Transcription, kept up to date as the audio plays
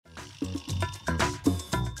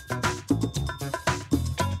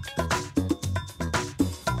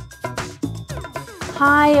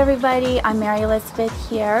Hi everybody, I'm Mary Elizabeth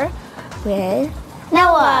here with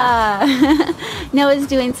Noah. Noah's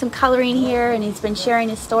doing some coloring here, and he's been sharing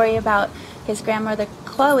his story about his grandmother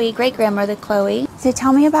Chloe, great-grandmother Chloe. So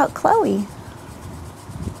tell me about Chloe.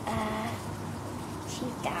 She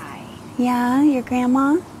died. Yeah, your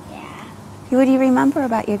grandma? Yeah. What do you remember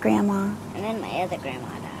about your grandma? And then my other grandma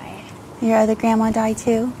died. Your other grandma died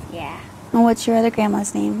too? Yeah. And what's your other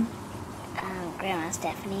grandma's name? Grandma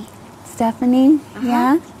Stephanie. Stephanie?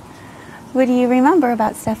 Yeah? What do you remember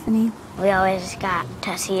about Stephanie? We always got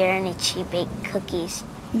to see her and she baked cookies.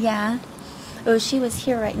 Yeah? Oh, if she was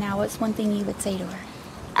here right now, what's one thing you would say to her?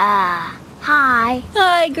 Hi.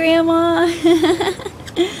 Hi, Grandma.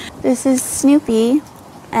 This is Snoopy,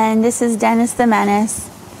 and this is Dennis the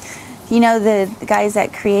Menace. You know the guys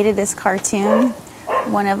that created this cartoon?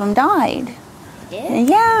 One of them died. Did?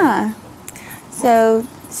 Yeah. So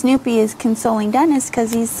Snoopy is consoling Dennis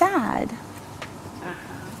because he's sad.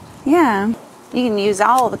 Yeah. You can use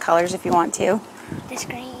all the colors if you want to. This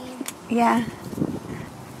green. Yeah.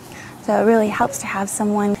 So it really helps to have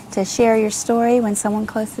someone to share your story when someone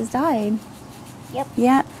close has died. Yep.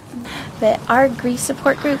 Yep. But our grief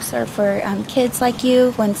support groups are for kids like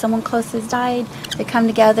you. When someone close has died, they come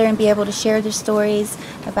together and be able to share their stories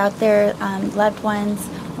about their loved ones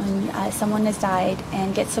when someone has died,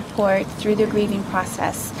 and get support through their grieving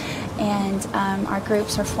process. And our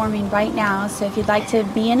groups are forming right now, so if you'd like to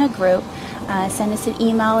be in a group, send us an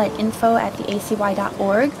email at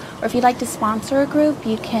info@theacy.org, or if you'd like to sponsor a group,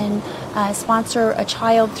 you can sponsor a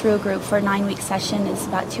child through a group for a 9-week session. It's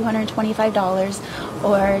about $225,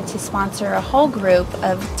 or to sponsor a whole group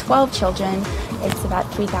of 12 children, it's about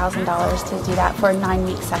 $3,000 to do that for a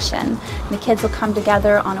 9-week session. And the kids will come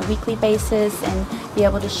together on a weekly basis and be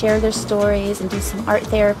able to share their stories and do some art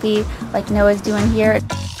therapy like Noah's doing here.